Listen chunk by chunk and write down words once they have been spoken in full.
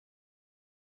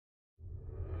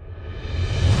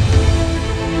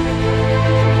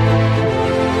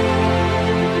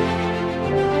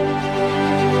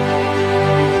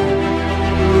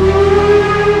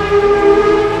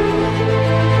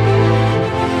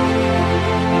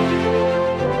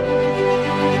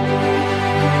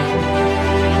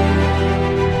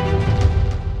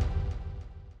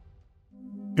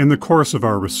In the course of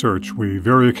our research, we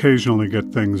very occasionally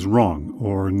get things wrong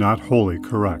or not wholly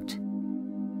correct.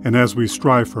 And as we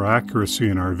strive for accuracy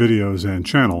in our videos and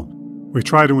channel, we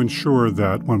try to ensure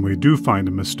that when we do find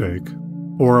a mistake,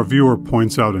 or a viewer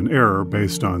points out an error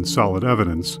based on solid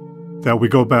evidence, that we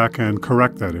go back and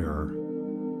correct that error.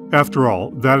 After all,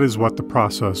 that is what the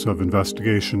process of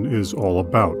investigation is all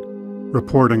about: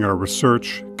 reporting our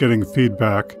research, getting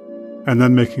feedback, and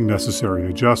then making necessary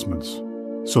adjustments,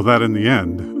 so that in the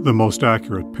end, the most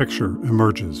accurate picture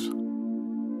emerges.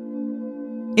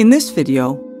 In this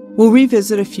video, we'll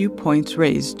revisit a few points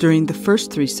raised during the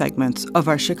first 3 segments of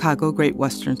our Chicago Great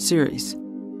Western series,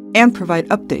 and provide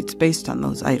updates based on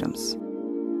those items.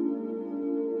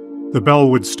 The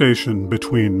Bellwood Station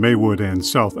between Maywood and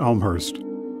South Elmhurst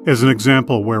is an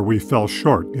example where we fell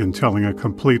short in telling a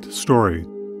complete story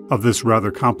of this rather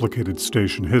complicated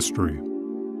station history.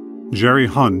 Jerry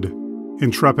Hund,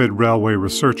 intrepid railway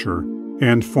researcher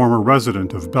and former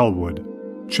resident of Bellwood,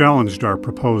 challenged our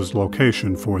proposed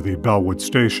location for the Bellwood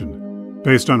Station,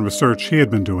 based on research he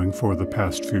had been doing for the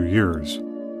past few years.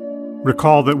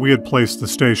 Recall that we had placed the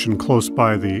station close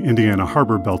by the Indiana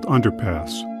Harbor Belt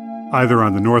underpass, either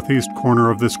on the northeast corner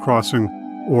of this crossing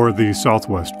or the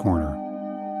southwest corner.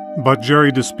 But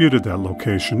Jerry disputed that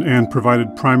location and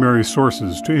provided primary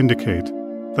sources to indicate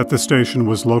that the station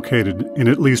was located in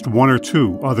at least 1 or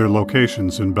 2 other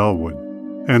locations in Bellwood.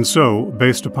 And so,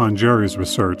 based upon Jerry's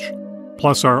research,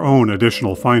 plus our own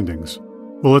additional findings,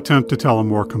 we'll attempt to tell a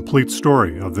more complete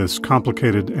story of this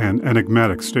complicated and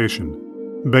enigmatic station,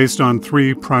 based on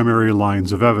 3 primary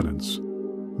lines of evidence: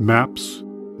 maps,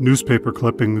 newspaper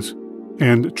clippings,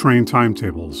 and train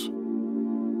timetables.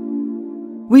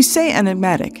 We say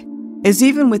enigmatic, as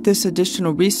even with this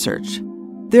additional research,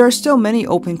 there are still many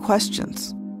open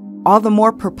questions, all the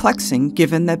more perplexing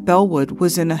given that Bellwood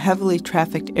was in a heavily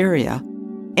trafficked area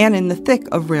and in the thick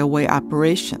of railway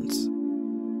operations.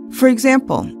 For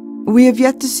example, we have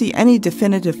yet to see any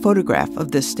definitive photograph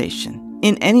of this station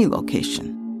in any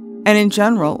location, and in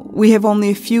general, we have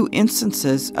only a few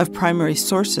instances of primary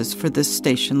sources for this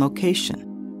station location.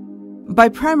 By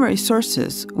primary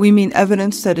sources, we mean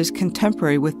evidence that is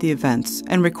contemporary with the events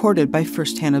and recorded by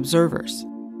first-hand observers.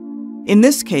 In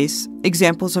this case,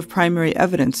 examples of primary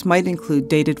evidence might include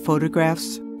dated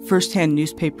photographs, first-hand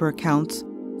newspaper accounts,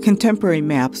 contemporary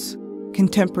maps,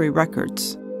 contemporary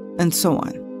records, and so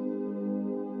on.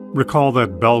 Recall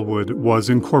that Bellwood was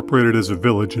incorporated as a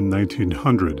village in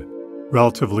 1900,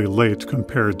 relatively late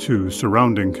compared to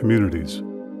surrounding communities,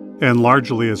 and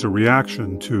largely as a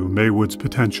reaction to Maywood's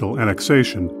potential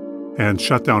annexation and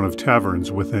shutdown of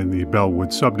taverns within the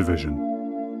Bellwood subdivision.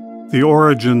 The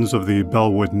origins of the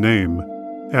Bellwood name,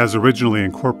 as originally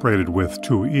incorporated with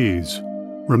 2 E's,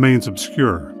 remains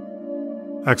obscure.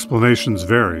 Explanations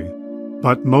vary,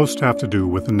 but most have to do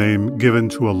with the name given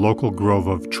to a local grove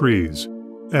of trees,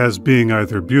 as being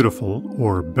either beautiful,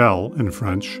 or belle in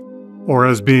French, or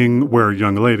as being where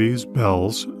young ladies,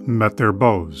 belles, met their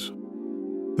beaux.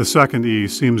 The second E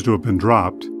seems to have been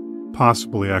dropped,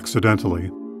 possibly accidentally,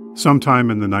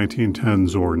 sometime in the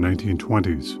 1910s or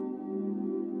 1920s.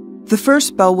 The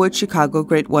first Bellwood Chicago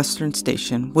Great Western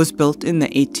Station was built in the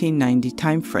 1890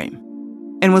 timeframe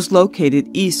and was located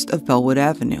east of Bellwood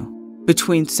Avenue,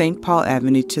 between St. Paul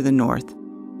Avenue to the north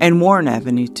and Warren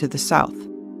Avenue to the south.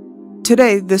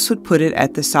 Today, this would put it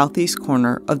at the southeast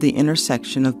corner of the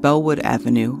intersection of Bellwood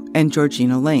Avenue and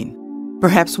Georgina Lane,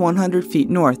 perhaps 100 feet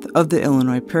north of the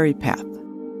Illinois Prairie Path.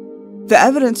 The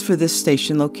evidence for this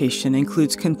station location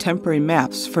includes contemporary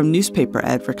maps from newspaper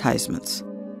advertisements,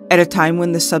 at a time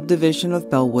when the subdivision of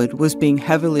Bellwood was being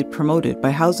heavily promoted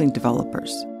by housing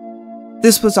developers.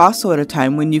 This was also at a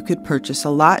time when you could purchase a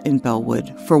lot in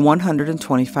Bellwood for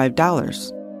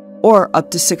 $125, or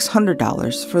up to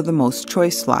 $600 for the most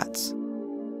choice lots.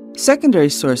 Secondary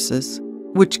sources,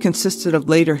 which consisted of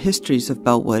later histories of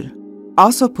Bellwood,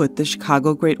 also put the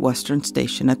Chicago Great Western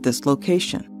Station at this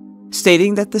location,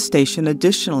 stating that the station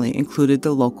additionally included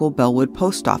the local Bellwood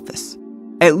post office,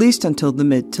 at least until the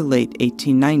mid to late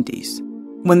 1890s,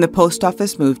 when the post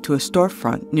office moved to a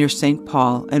storefront near St.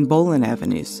 Paul and Bolin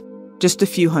Avenues, just a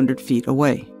few hundred feet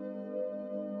away.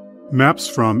 Maps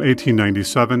from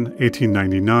 1897,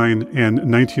 1899, and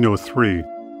 1903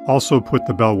 also put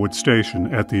the Bellwood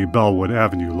Station at the Bellwood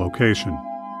Avenue location.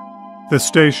 This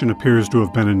station appears to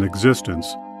have been in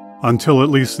existence until at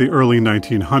least the early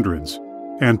 1900s,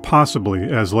 and possibly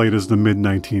as late as the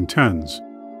mid-1910s,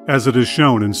 as it is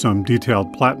shown in some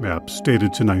detailed plat maps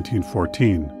dated to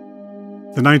 1914.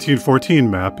 The 1914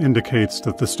 map indicates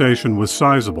that the station was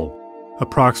sizable,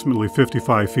 approximately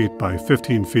 55 feet by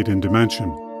 15 feet in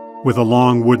dimension, with a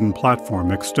long wooden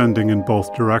platform extending in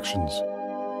both directions.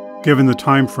 Given the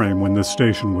time frame when this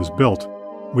station was built,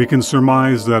 we can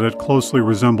surmise that it closely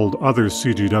resembled other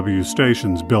CGW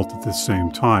stations built at this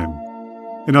same time.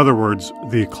 In other words,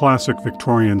 the classic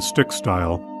Victorian stick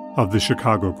style of the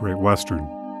Chicago Great Western.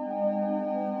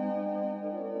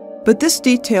 But this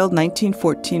detailed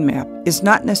 1914 map is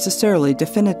not necessarily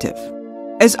definitive,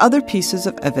 as other pieces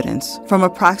of evidence from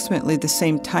approximately the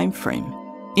same time frame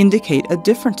indicate a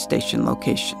different station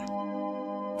location.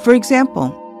 For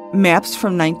example, maps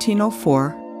from 1904,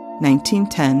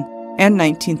 1910, and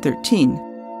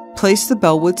 1913 place the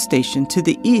Bellwood Station to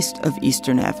the east of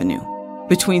Eastern Avenue,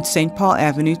 between St. Paul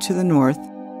Avenue to the north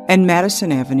and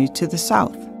Madison Avenue to the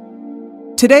south.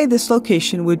 Today, this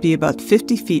location would be about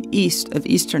 50 feet east of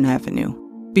Eastern Avenue,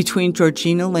 between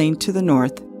Georgina Lane to the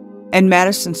north and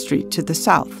Madison Street to the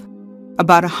south,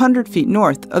 about 100 feet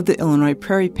north of the Illinois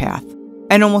Prairie Path,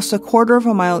 and almost a quarter of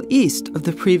a mile east of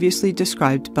the previously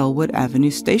described Bellwood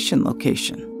Avenue station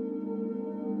location.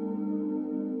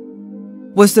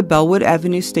 Was the Bellwood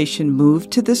Avenue station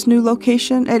moved to this new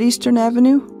location at Eastern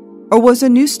Avenue, or was a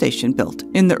new station built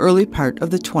in the early part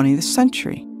of the 20th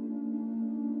century?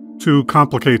 To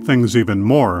complicate things even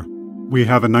more, we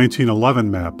have a 1911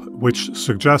 map which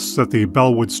suggests that the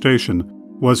Bellwood Station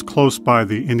was close by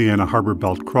the Indiana Harbor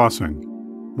Belt crossing,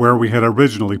 where we had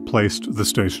originally placed the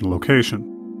station location.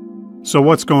 So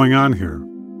what's going on here?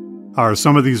 Are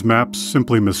some of these maps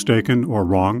simply mistaken or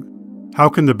wrong? How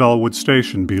can the Bellwood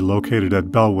Station be located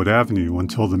at Bellwood Avenue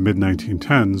until the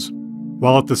mid-1910s,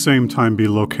 while at the same time be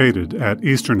located at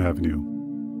Eastern Avenue?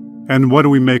 And what do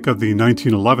we make of the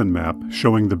 1911 map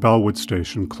showing the Bellwood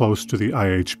Station close to the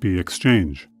IHB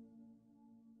exchange?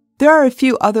 There are a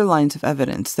few other lines of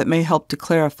evidence that may help to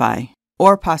clarify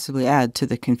or possibly add to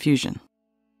the confusion.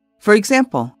 For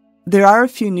example, there are a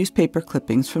few newspaper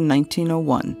clippings from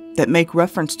 1901 that make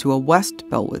reference to a West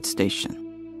Bellwood Station.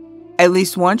 At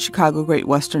least one Chicago Great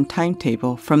Western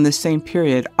timetable from the same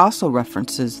period also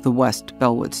references the West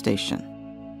Bellwood Station.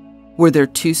 Were there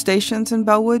two stations in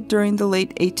Bellwood during the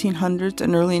late 1800s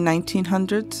and early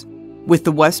 1900s, with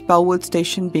the West Bellwood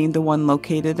Station being the one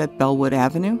located at Bellwood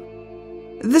Avenue?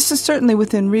 This is certainly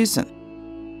within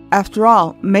reason. After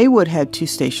all, Maywood had two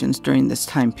stations during this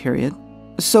time period,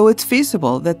 so it's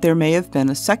feasible that there may have been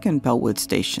a second Bellwood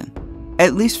Station,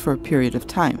 at least for a period of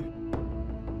time.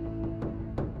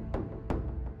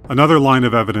 Another line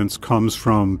of evidence comes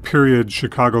from period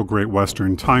Chicago Great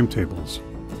Western timetables.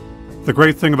 The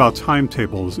great thing about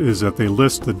timetables is that they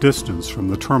list the distance from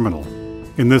the terminal,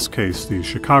 in this case the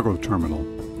Chicago terminal,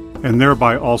 and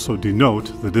thereby also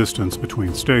denote the distance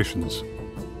between stations.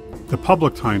 The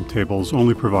public timetables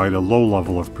only provide a low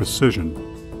level of precision,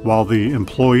 while the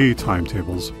employee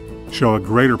timetables show a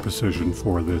greater precision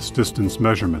for this distance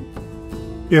measurement.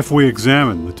 If we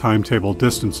examine the timetable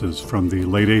distances from the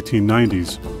late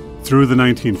 1890s through the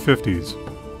 1950s,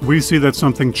 we see that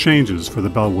something changes for the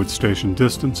Bellwood Station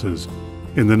distances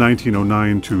in the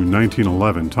 1909 to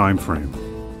 1911 timeframe.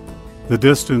 The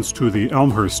distance to the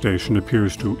Elmhurst Station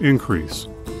appears to increase,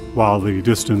 while the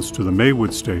distance to the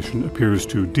Maywood Station appears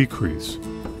to decrease,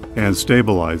 and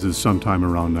stabilizes sometime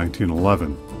around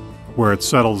 1911, where it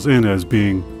settles in as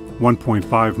being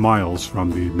 1.5 miles from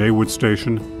the Maywood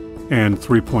Station and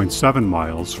 3.7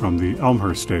 miles from the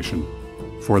Elmhurst Station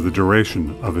for the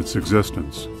duration of its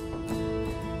existence.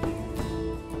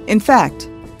 In fact,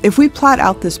 if we plot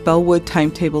out this Bellwood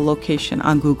timetable location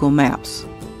on Google Maps,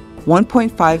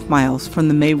 1.5 miles from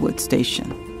the Maywood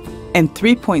Station and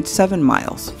 3.7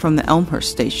 miles from the Elmhurst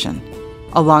Station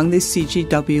along the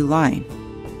CGW line,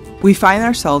 we find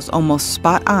ourselves almost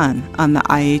spot on the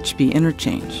IHB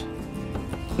interchange.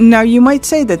 Now, you might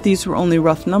say that these were only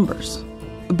rough numbers,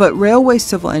 but railway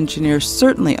civil engineers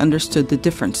certainly understood the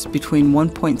difference between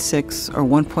 1.6 or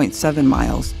 1.7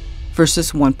 miles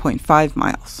versus 1.5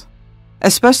 miles,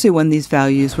 especially when these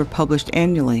values were published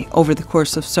annually over the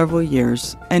course of several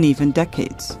years and even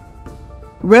decades.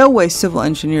 Railway civil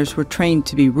engineers were trained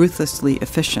to be ruthlessly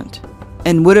efficient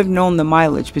and would have known the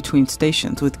mileage between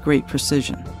stations with great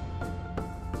precision.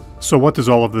 So what does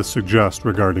all of this suggest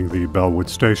regarding the Bellwood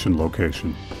Station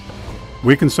location?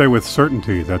 We can say with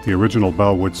certainty that the original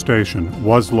Bellwood Station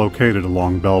was located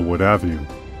along Bellwood Avenue,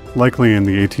 likely in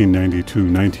the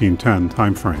 1890-1910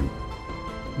 timeframe.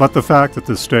 But the fact that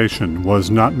the station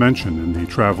was not mentioned in the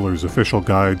Traveler's Official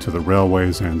Guide to the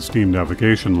Railways and Steam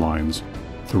Navigation Lines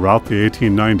throughout the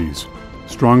 1890s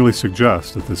strongly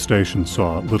suggests that the station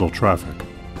saw little traffic.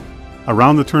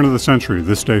 Around the turn of the century,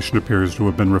 this station appears to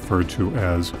have been referred to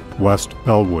as West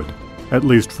Bellwood, at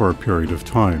least for a period of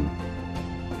time.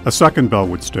 A second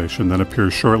Bellwood station then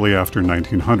appears shortly after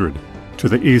 1900, to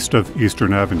the east of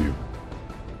Eastern Avenue.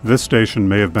 this station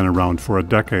may have been around for a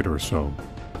decade or so.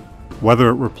 Whether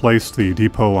it replaced the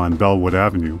depot on Bellwood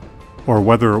Avenue, or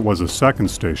whether it was a second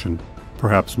station,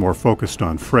 perhaps more focused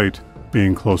on freight,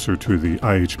 being closer to the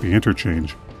IHB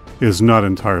interchange, is not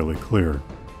entirely clear.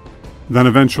 Then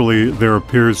eventually there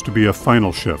appears to be a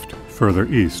final shift further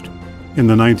east, in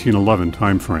the 1911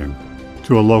 timeframe,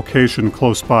 to a location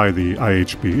close by the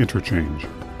IHB interchange,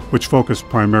 which focused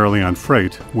primarily on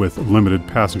freight with limited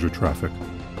passenger traffic.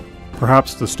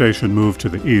 Perhaps the station move to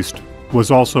the east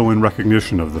was also in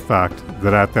recognition of the fact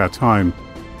that at that time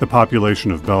the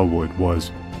population of Bellwood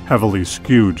was heavily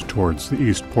skewed towards the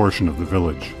east portion of the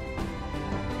village.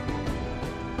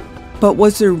 But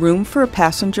was there room for a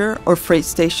passenger or freight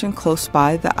station close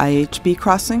by the IHB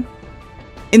crossing?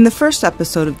 In the first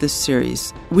episode of this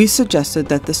series, we suggested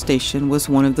that the station was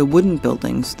one of the wooden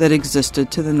buildings that existed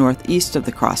to the northeast of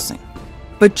the crossing.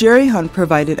 But Jerry Hund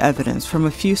provided evidence from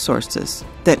a few sources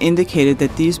that indicated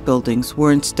that these buildings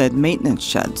were instead maintenance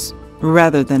sheds,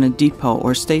 rather than a depot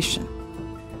or station.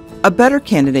 A better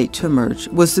candidate to emerge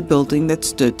was the building that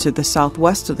stood to the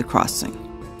southwest of the crossing,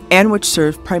 and which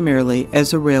served primarily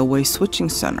as a railway switching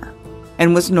center,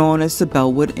 and was known as the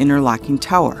Bellwood Interlocking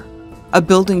Tower, a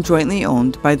building jointly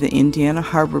owned by the Indiana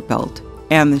Harbor Belt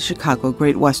and the Chicago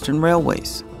Great Western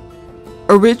Railways.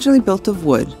 Originally built of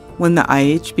wood when the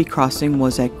IHB crossing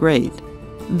was at grade,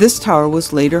 this tower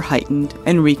was later heightened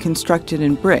and reconstructed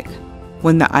in brick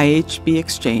when the IHB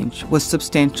exchange was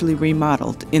substantially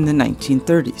remodeled in the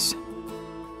 1930s.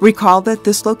 Recall that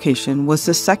this location was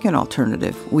the second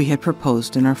alternative we had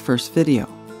proposed in our first video.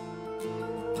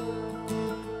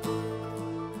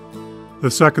 The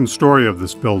second story of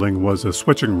this building was a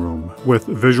switching room with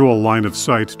visual line of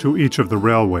sight to each of the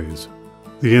railways,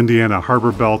 the Indiana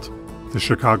Harbor Belt, the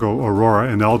Chicago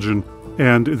Aurora and Elgin,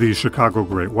 and the Chicago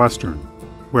Great Western,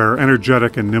 where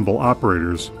energetic and nimble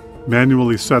operators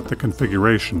manually set the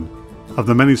configuration of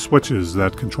the many switches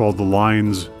that controlled the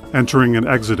lines entering and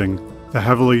exiting the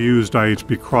heavily used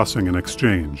IHB crossing and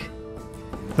exchange.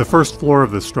 The first floor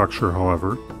of this structure,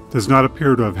 however, does not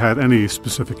appear to have had any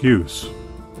specific use,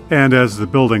 and as the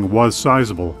building was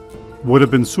sizable, would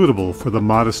have been suitable for the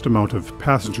modest amount of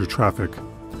passenger traffic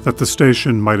that the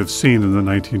station might have seen in the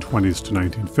 1920s to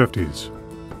 1950s.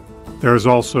 There is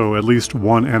also at least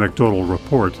one anecdotal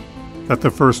report that the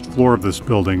first floor of this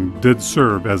building did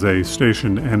serve as a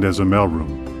station and as a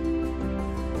mailroom.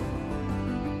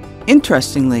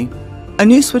 Interestingly, a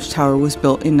new switch tower was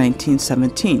built in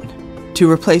 1917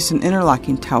 to replace an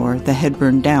interlocking tower that had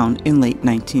burned down in late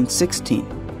 1916.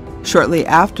 Shortly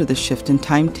after the shift in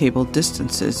timetable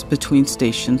distances between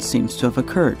stations seems to have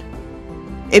occurred.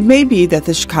 It may be that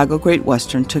the Chicago Great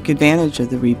Western took advantage of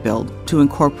the rebuild to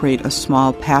incorporate a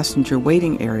small passenger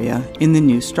waiting area in the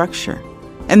new structure,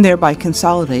 and thereby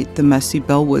consolidate the messy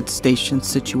Bellwood Station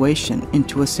situation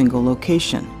into a single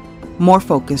location, more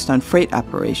focused on freight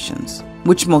operations,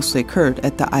 which mostly occurred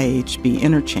at the IHB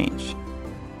interchange.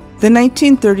 The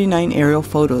 1939 aerial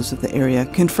photos of the area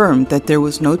confirmed that there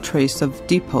was no trace of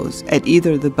depots at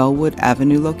either the Bellwood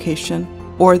Avenue location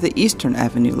or the Eastern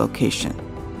Avenue location,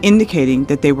 indicating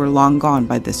that they were long gone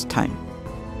by this time.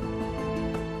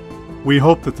 We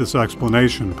hope that this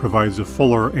explanation provides a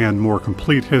fuller and more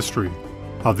complete history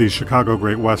of the Chicago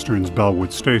Great Western's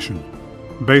Bellwood Station,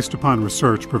 based upon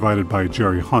research provided by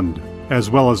Jerry Hund, as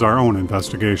well as our own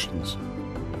investigations.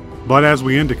 But as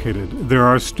we indicated, there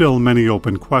are still many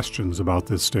open questions about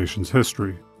this station's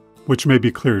history, which may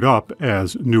be cleared up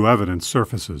as new evidence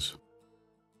surfaces.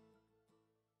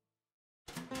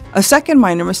 A second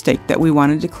minor mistake that we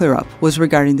wanted to clear up was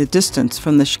regarding the distance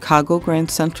from the Chicago Grand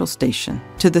Central Station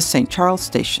to the St. Charles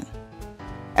Station.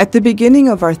 At the beginning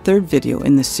of our third video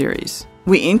in this series,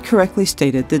 we incorrectly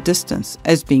stated the distance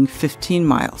as being 15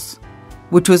 miles,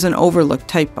 which was an overlooked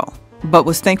typo, but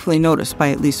was thankfully noticed by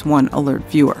at least one alert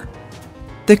viewer.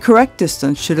 The correct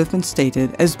distance should have been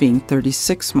stated as being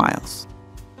 36 miles.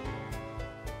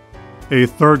 A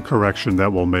third correction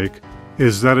that we'll make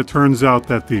is that it turns out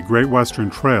that the Great Western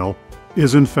Trail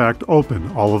is in fact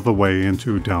open all of the way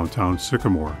into downtown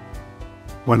Sycamore.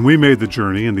 When we made the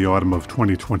journey in the autumn of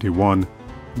 2021,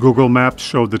 Google Maps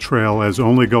showed the trail as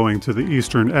only going to the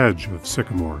eastern edge of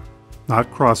Sycamore,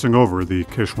 not crossing over the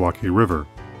Kishwaukee River.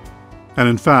 And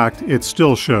in fact, it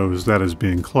still shows that as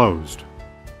being closed.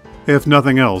 If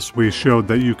nothing else, we showed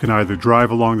that you can either drive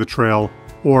along the trail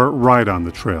or ride on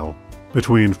the trail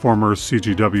between former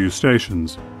CGW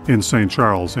stations in St.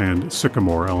 Charles and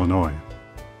Sycamore, Illinois.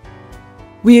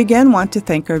 We again want to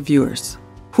thank our viewers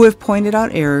who have pointed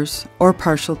out errors or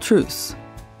partial truths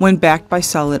when backed by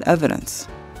solid evidence,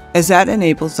 as that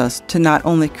enables us to not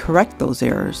only correct those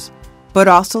errors, but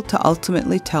also to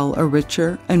ultimately tell a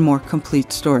richer and more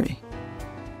complete story.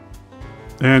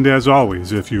 And as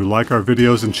always, if you like our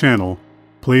videos and channel,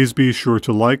 please be sure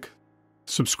to like,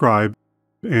 subscribe,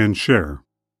 and share.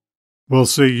 We'll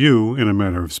see you, in a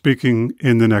manner of speaking,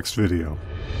 in the next video.